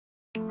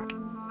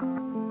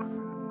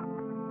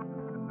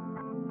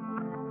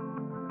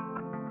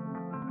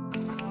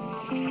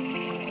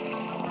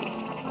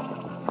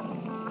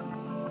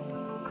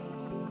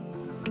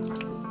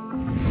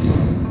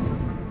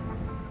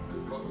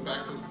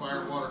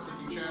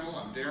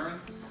I'm Darren,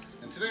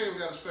 and today we've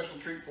got a special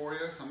treat for you.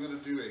 I'm going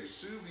to do a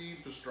sous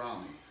vide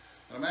pastrami,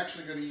 and I'm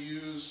actually going to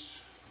use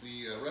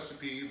the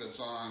recipe that's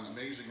on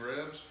Amazing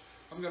Ribs.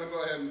 I'm going to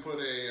go ahead and put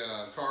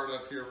a card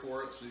up here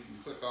for it, so you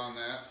can click on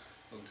that.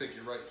 It'll take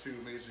you right to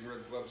Amazing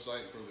Ribs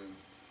website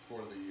for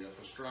the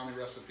pastrami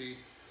recipe.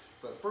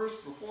 But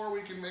first, before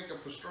we can make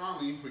a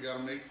pastrami, we got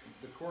to make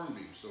the corned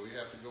beef. So we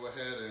have to go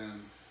ahead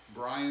and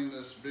brine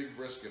this big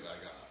brisket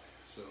I got.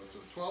 So it's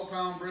a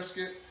 12-pound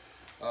brisket.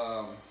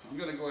 I'm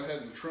going to go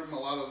ahead and trim a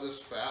lot of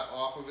this fat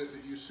off of it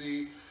that you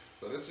see,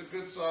 but it's a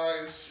good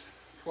size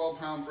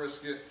 12-pound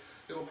brisket.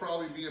 It'll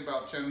probably be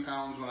about 10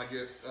 pounds when I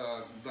get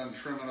done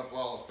trimming up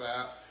all the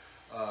fat.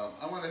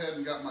 I went ahead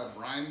and got my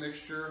brine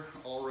mixture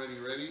already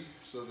ready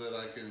so that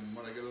I can,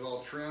 when I get it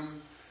all trimmed,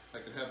 I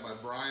can have my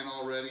brine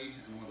all ready,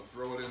 and I'm going to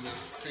throw it in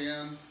this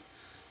pan.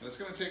 And it's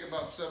going to take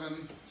about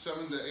 7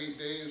 to 8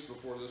 days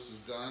before this is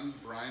done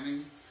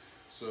brining.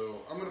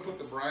 So I'm going to put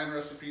the brine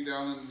recipe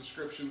down in the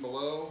description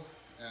below,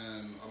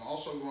 and I'm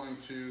also going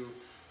to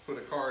put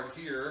a card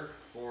here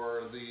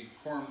for the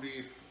corned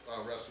beef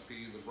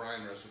recipe, the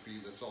brine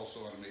recipe that's also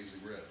on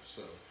Amazing Ribs.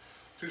 So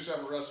 2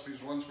 separate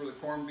recipes. One's for the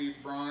corned beef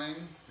brine,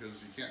 because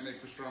you can't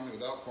make pastrami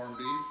without corned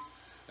beef.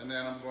 And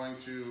then I'm going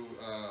to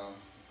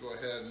go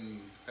ahead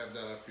and have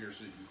that up here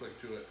so you can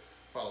click to it,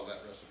 follow that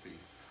recipe.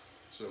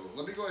 So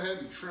let me go ahead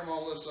and trim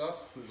all this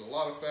up. There's a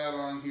lot of fat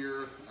on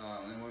here,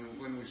 and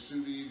when we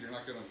sous vide, you're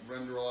not going to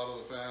render a lot of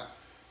the fat.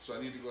 So I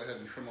need to go ahead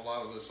and trim a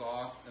lot of this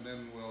off, and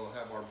then we'll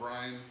have our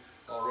brine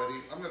all ready.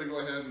 I'm going to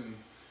go ahead and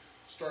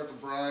start the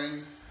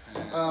brine.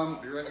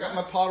 And be right back. I got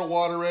my pot of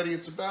water ready.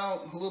 It's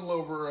about a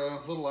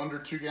little under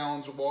 2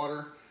 gallons of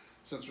water.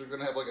 Since we're going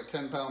to have like a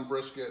 10-pound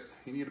brisket,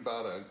 you need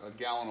about a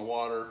gallon of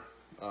water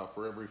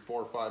for every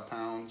 4 or 5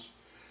 pounds.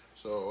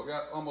 So I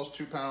got almost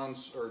 2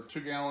 gallons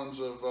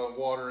of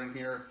water in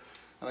here,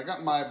 and I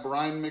got my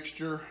brine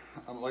mixture.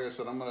 Like I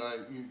said,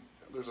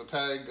 there's a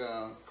tag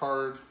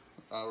card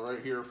right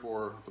here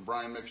for the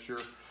brine mixture,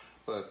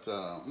 but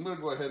I'm going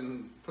to go ahead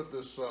and put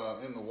this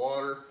in the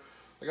water.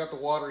 I got the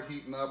water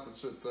heating up.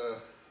 It's at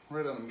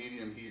right on a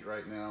medium heat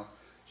right now.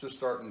 It's just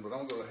starting, but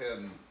I'm going to go ahead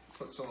and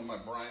put some of my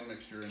brine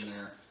mixture in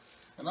there.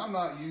 And I'm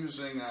not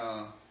using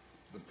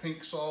the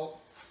pink salt.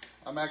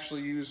 I'm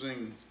actually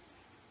using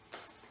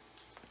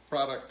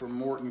product from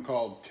Morton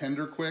called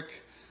Tender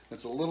Quick.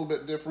 It's a little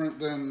bit different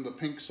than the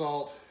pink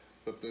salt,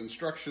 but the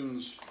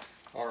instructions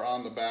are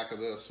on the back of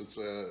this. It's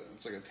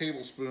like a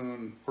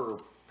tablespoon per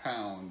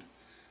pound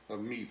of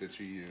meat that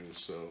you use.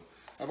 So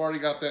I've already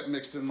got that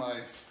mixed in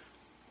my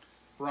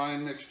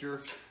brine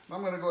mixture.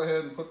 I'm going to go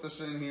ahead and put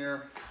this in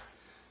here,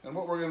 and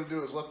what we're going to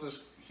do is let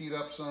this heat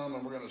up some,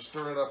 and we're going to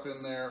stir it up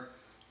in there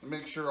and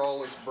make sure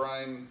all this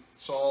brine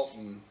salt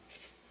and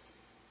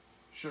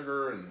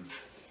sugar and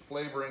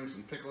flavorings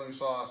and pickling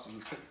sauce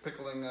and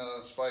pickling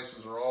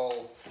spices are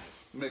all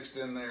mixed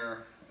in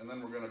there. And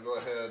then we're going to go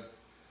ahead,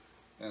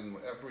 and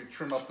after we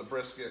trim up the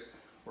brisket,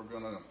 we're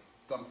going to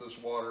dump this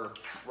water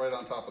right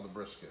on top of the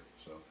brisket.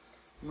 So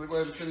I'm going to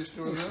go ahead and finish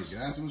doing this.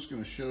 Guys, I'm just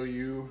going to show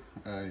you,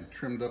 I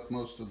trimmed up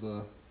most of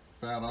the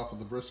fat off of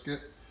the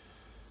brisket,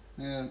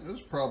 and it was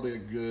probably a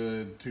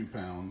good 2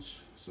 pounds.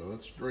 So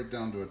it's right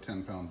down to a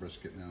 10-pound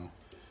brisket now.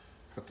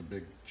 Cut the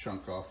big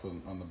chunk off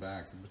on the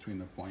back between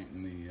the point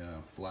and the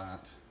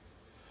flat.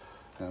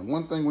 And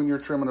one thing when you're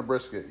trimming a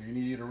brisket, you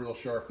need a real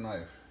sharp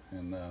knife.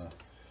 And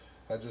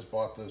I just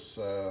bought this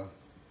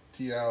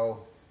Tiao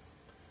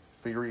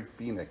Fiery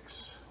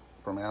Phoenix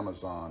from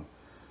Amazon.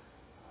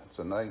 It's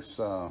a nice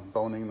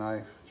boning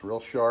knife. It's real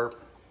sharp.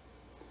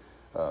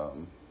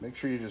 Make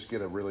sure you just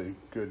get a really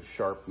good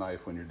sharp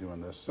knife when you're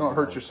doing this. Don't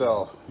hurt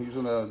yourself.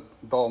 Using a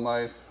dull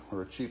knife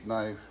or a cheap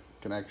knife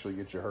can actually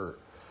get you hurt.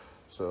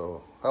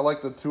 So I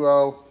like the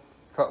Tiao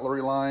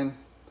cutlery line.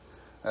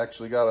 I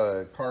actually got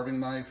a carving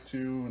knife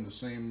too in the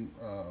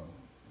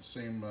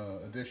same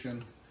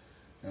edition.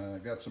 And I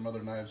got some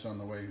other knives on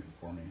the way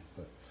for me.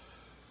 But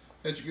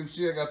as you can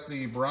see, I got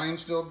the brine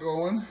still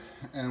going.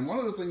 And one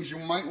of the things you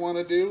might want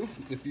to do,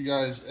 if you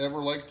guys ever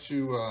like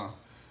to,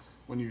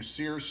 when you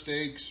sear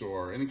steaks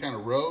or any kind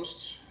of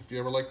roasts, if you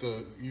ever like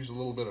to use a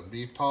little bit of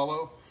beef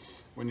tallow,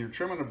 when you're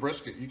trimming a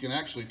brisket, you can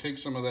actually take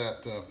some of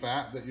that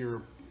fat that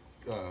you're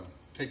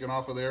taking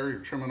off of there, you're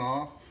trimming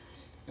off,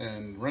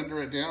 and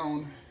render it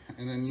down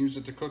and then use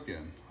it to cook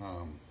in.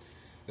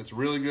 It's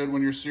really good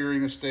when you're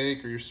searing a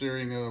steak or you're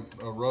searing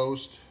a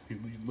roast. You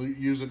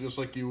use it just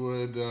like you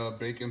would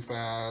bacon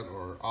fat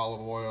or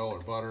olive oil or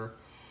butter,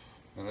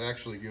 and it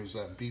actually gives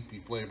that beefy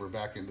flavor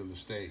back into the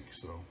steak.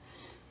 So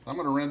I'm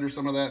going to render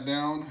some of that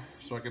down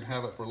so I can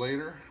have it for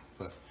later.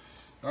 But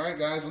all right,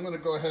 guys, I'm going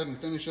to go ahead and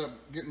finish up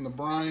getting the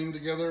brine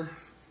together,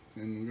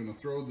 and I'm going to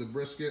throw the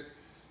brisket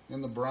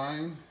in the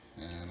brine,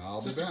 and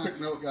I'll be back. Just a quick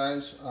note,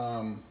 guys,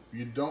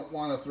 you don't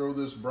want to throw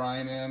this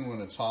brine in when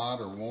it's hot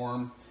or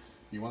warm.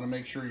 You want to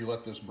make sure you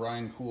let this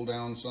brine cool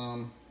down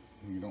some.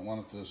 You don't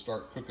want it to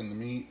start cooking the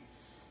meat.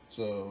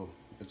 So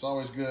it's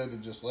always good to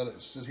just let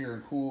it sit here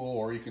and cool,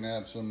 or you can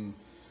add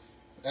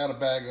a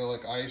bag of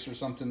like ice or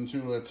something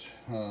to it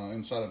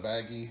inside a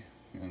baggie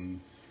and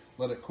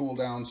let it cool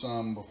down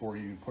some before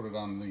you put it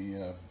on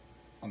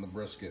the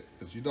brisket,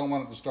 because you don't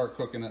want it to start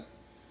cooking it.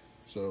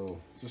 So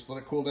just let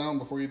it cool down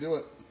before you do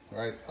it. All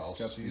right, I'll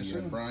see you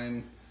soon.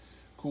 Brine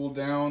cooled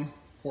down,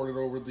 poured it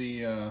over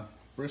the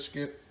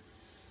brisket,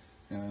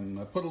 and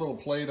I put a little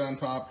plate on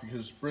top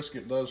because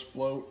brisket does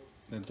float.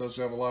 It does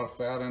have a lot of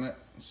fat in it,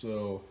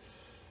 so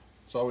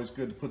it's always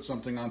good to put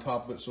something on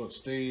top of it so it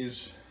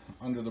stays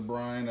under the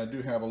brine. I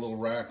do have a little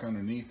rack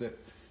underneath it,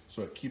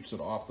 so it keeps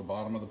it off the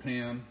bottom of the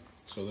pan,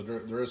 so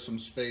that there is some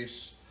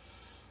space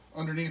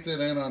underneath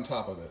it and on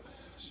top of it.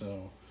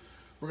 So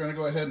we're going to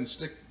go ahead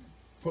and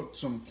put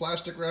some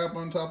plastic wrap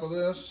on top of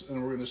this,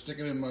 and we're going to stick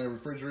it in my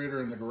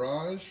refrigerator in the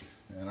garage,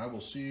 and I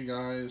will see you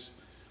guys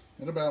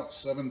in about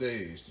 7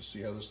 days to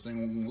see how this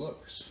thing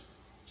looks.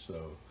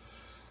 So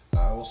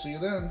I will see you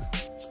then.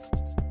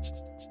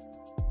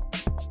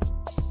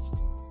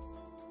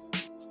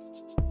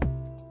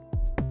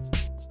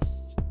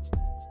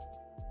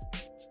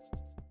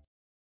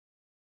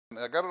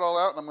 I got it all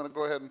out, and I'm going to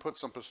go ahead and put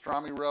some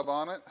pastrami rub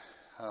on it.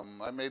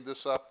 I made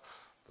this up.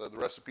 The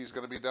recipe is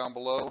going to be down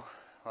below.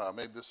 I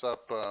made this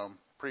up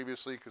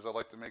previously because I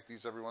like to make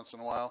these every once in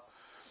a while.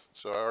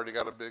 So I already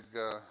got a big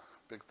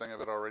thing of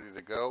it all ready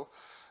to go.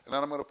 And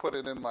then I'm going to put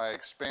it in my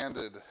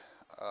expanded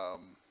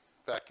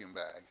vacuum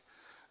bag.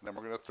 And then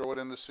we're going to throw it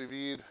in the sous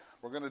vide.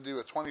 We're going to do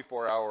a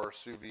 24-hour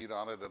sous vide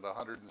on it at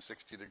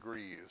 160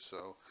 degrees.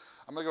 So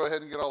I'm going to go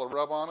ahead and get all the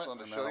rub on it, and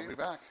then I'll be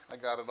back. I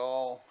got it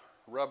all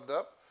rubbed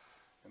up.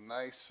 A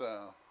nice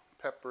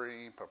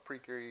peppery,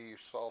 paprika-y,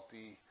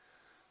 salty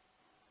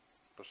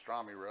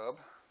pastrami rub.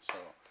 So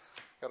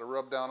got to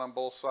rub down on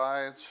both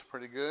sides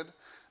pretty good.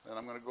 And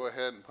I'm going to go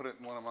ahead and put it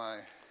in one of my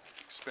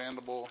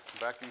expandable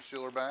vacuum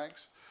sealer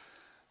bags.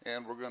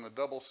 And we're going to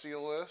double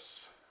seal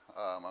this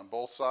on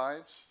both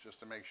sides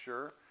just to make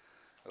sure.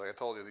 Like I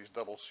told you, these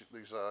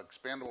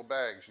expandable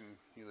bags, you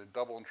can either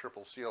double and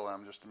triple seal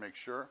them just to make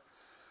sure.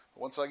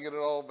 Once I get it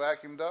all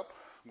vacuumed up,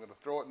 I'm going to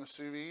throw it in the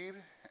sous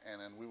vide, and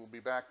then we will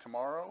be back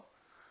tomorrow,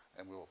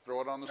 and we'll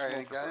throw it on the smoker. All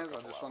right, guys,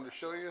 I just wanted to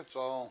show you it's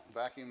all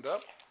vacuumed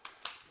up,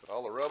 put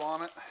all the rub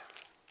on it,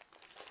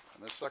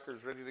 and this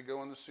sucker's ready to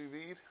go in the sous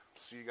vide.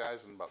 See you guys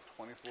in about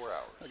 24 hours.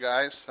 Hey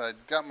guys, I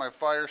got my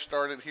fire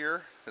started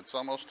here. It's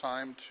almost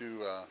time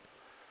to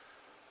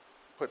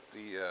put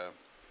the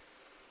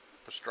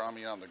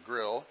pastrami on the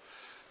grill.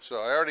 So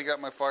I already got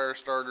my fire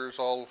starters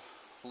all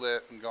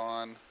lit and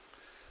gone.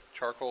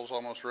 Charcoal's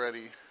almost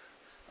ready.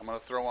 I'm going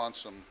to throw on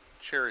some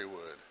cherry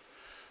wood,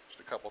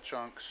 just a couple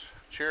chunks.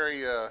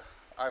 Cherry,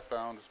 I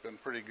found, has been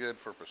pretty good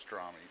for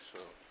pastrami, so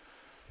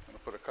I'm going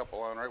to put a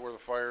couple on right where the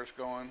fire's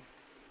going.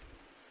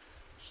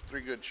 Just 3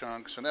 good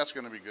chunks, and that's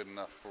going to be good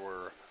enough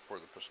for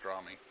the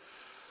pastrami.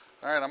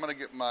 All right, I'm going to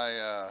get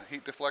my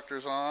heat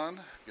deflectors on,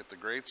 get the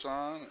grates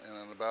on, and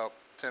in about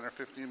 10 or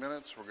 15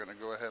 minutes, we're going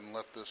to go ahead and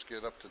let this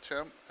get up to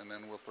temp, and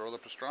then we'll throw the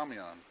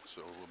pastrami on.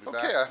 So we'll be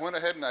back. Okay, I went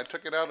ahead and I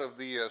took it out of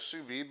the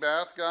sous vide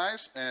bath,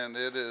 guys, and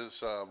it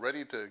is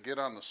ready to get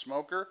on the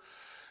smoker.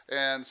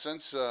 And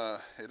since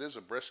it is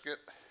a brisket,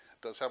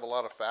 it does have a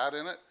lot of fat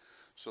in it,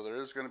 so there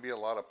is going to be a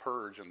lot of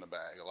purge in the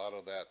bag, a lot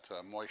of that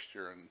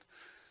moisture and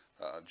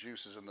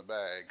juices in the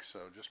bag. So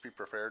just be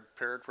prepared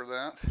for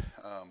that.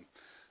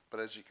 But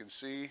as you can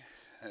see,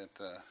 it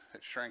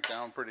shrank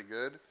down pretty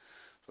good.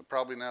 So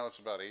probably now it's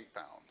about 8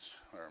 pounds,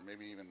 or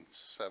maybe even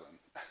 7.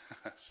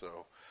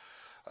 So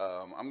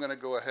I'm going to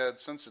go ahead,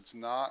 since it's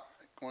not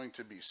going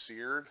to be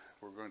seared,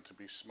 we're going to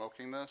be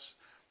smoking this.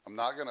 I'm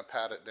not going to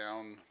pat it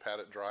down, pat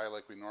it dry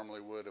like we normally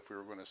would if we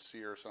were going to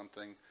sear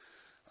something,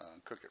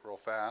 cook it real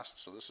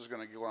fast. So this is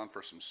going to go on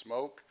for some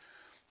smoke.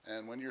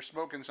 And when you're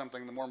smoking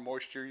something, the more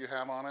moisture you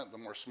have on it, the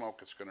more smoke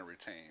it's going to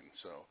retain.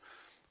 So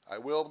I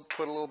will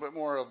put a little bit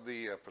more of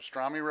the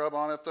pastrami rub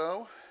on it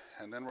though,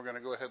 and then we're going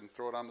to go ahead and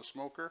throw it on the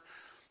smoker.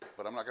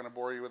 But I'm not going to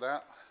bore you with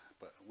that,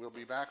 but we'll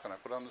be back when I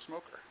put on the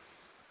smoker.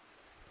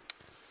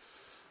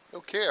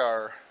 Okay,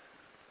 our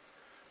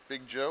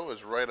Big Joe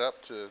is right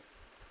up to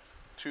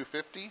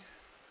 250.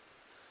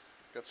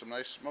 Got some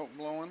nice smoke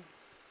blowing.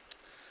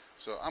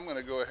 So I'm going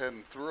to go ahead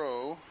and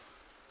throw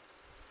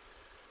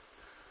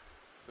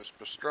this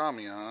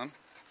pastrami on,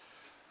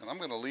 and I'm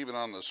going to leave it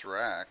on this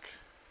rack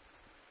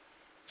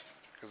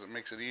because it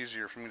makes it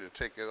easier for me to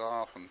take it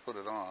off and put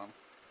it on.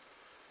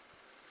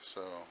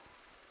 So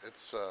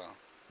it's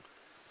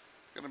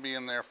going to be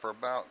in there for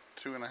about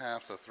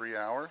 2.5 to 3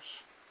 hours,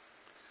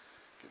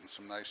 getting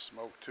some nice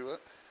smoke to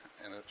it,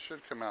 and it should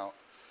come out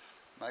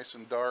nice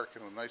and dark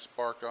and a nice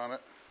bark on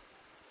it.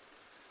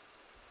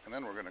 And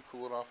then we're going to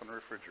cool it off in the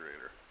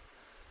refrigerator.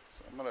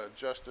 So I'm going to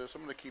adjust this.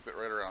 I'm going to keep it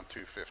right around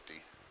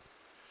 250.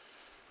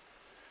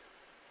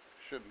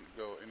 Shouldn't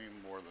go any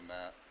more than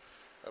that.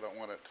 I don't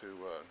want it to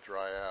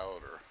dry out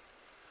or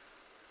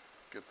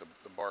get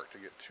the bark to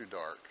get too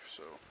dark.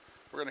 So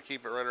we're going to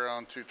keep it right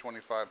around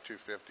 225,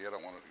 250. I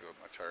don't want it to go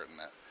much higher than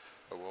that.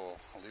 But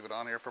I'll leave it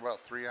on here for about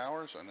 3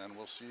 hours, and then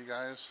we'll see you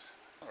guys,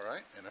 all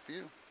right, in a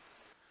few.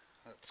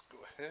 Let's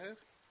go ahead.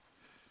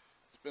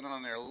 It's been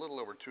on there a little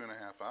over 2.5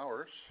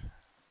 hours.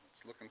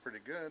 It's looking pretty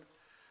good.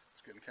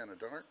 It's getting kind of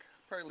dark.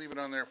 probably leave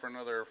it on there for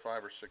another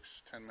 5 or 6,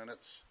 10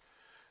 minutes,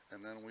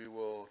 and then we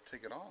will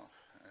take it off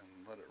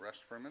and let it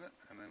rest for a minute,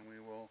 and then we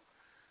will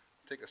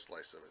take a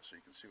slice of it so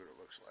you can see what it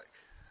looks like.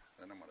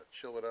 Then I'm going to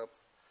chill it up,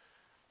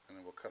 and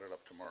then we'll cut it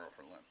up tomorrow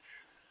for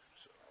lunch.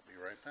 So I'll be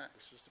right back.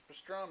 This is the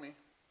pastrami.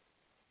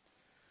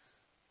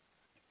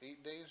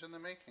 8 days in the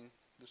making.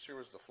 This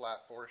here was the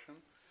flat portion.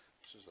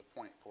 This is the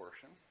point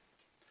portion.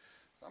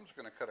 So I'm just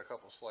going to cut a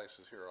couple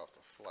slices here off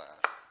the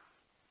flat. A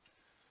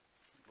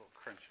little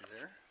crunchy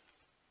there.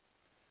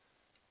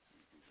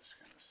 You can just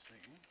kind of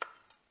see.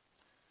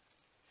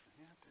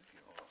 Yeah, it did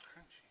get a little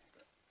crunchy,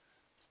 but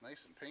it's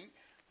nice and pink.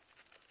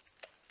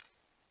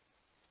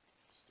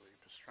 That's the way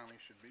pastrami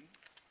should be.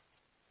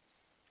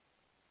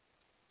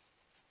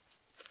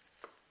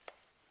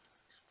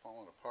 It's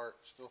falling apart.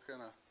 Still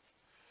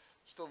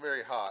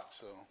very hot,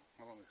 so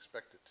I don't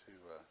expect it to.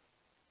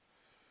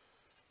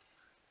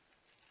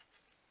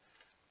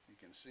 You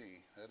can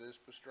see that is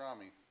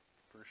pastrami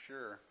for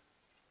sure.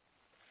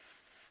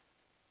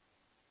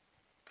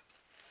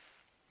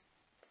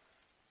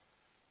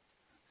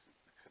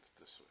 Cut it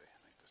this way. I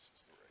think this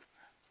is the right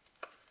way.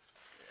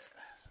 Yeah,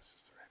 this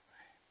is the right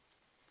way.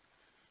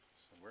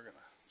 So we're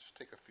gonna just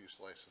take a few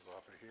slices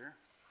off of here,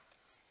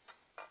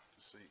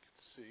 just so you can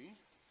see.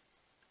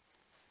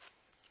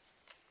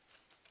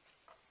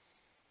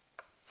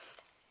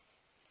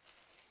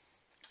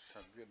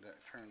 How good that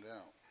turned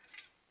out.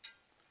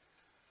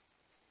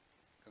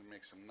 Gonna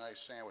make some nice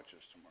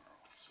sandwiches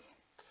tomorrow. So,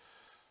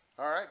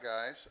 all right,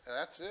 guys,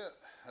 that's it.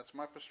 That's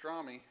my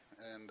pastrami,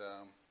 and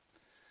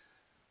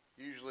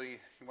usually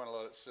you want to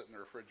let it sit in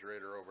the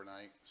refrigerator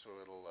overnight so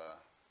it'll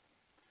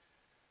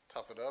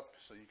tough it up,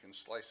 so you can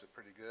slice it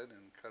pretty good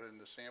and cut it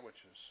into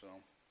sandwiches. So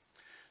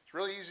it's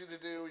really easy to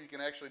do. You can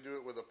actually do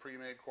it with a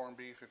pre-made corned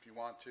beef if you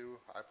want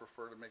to. I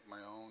prefer to make my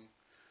own,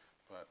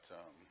 but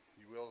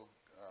you will.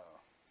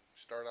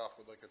 Start off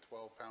with like a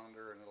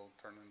 12-pounder, and it'll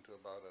turn into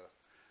about a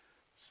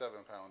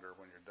 7-pounder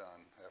when you're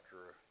done,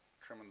 after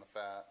trimming the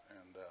fat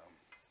and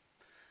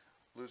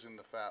losing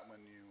the fat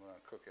when you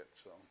cook it.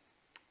 So,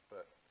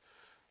 but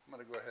I'm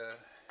gonna go ahead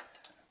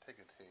and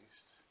take a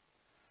taste.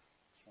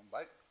 Just one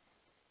bite.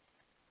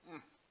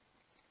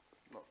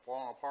 Not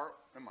falling apart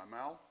in my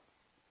mouth.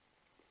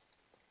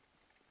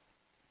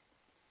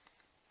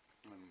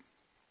 And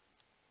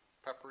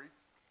peppery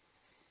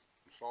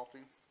and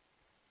salty.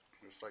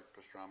 Just like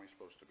pastrami is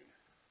supposed to be.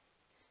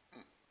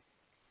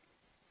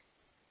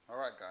 All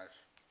right, guys.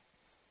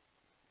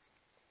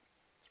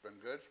 It's been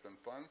good. It's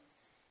been fun.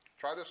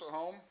 Try this at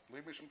home.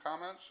 Leave me some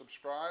comments.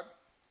 Subscribe.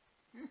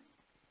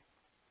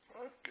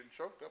 Getting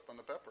choked up on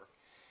the pepper.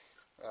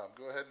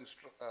 Go ahead and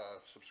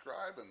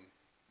subscribe and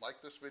like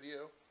this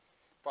video.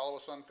 Follow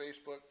us on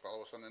Facebook.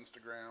 Follow us on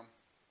Instagram.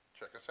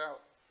 Check us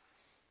out.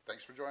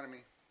 Thanks for joining me.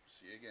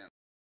 See you again.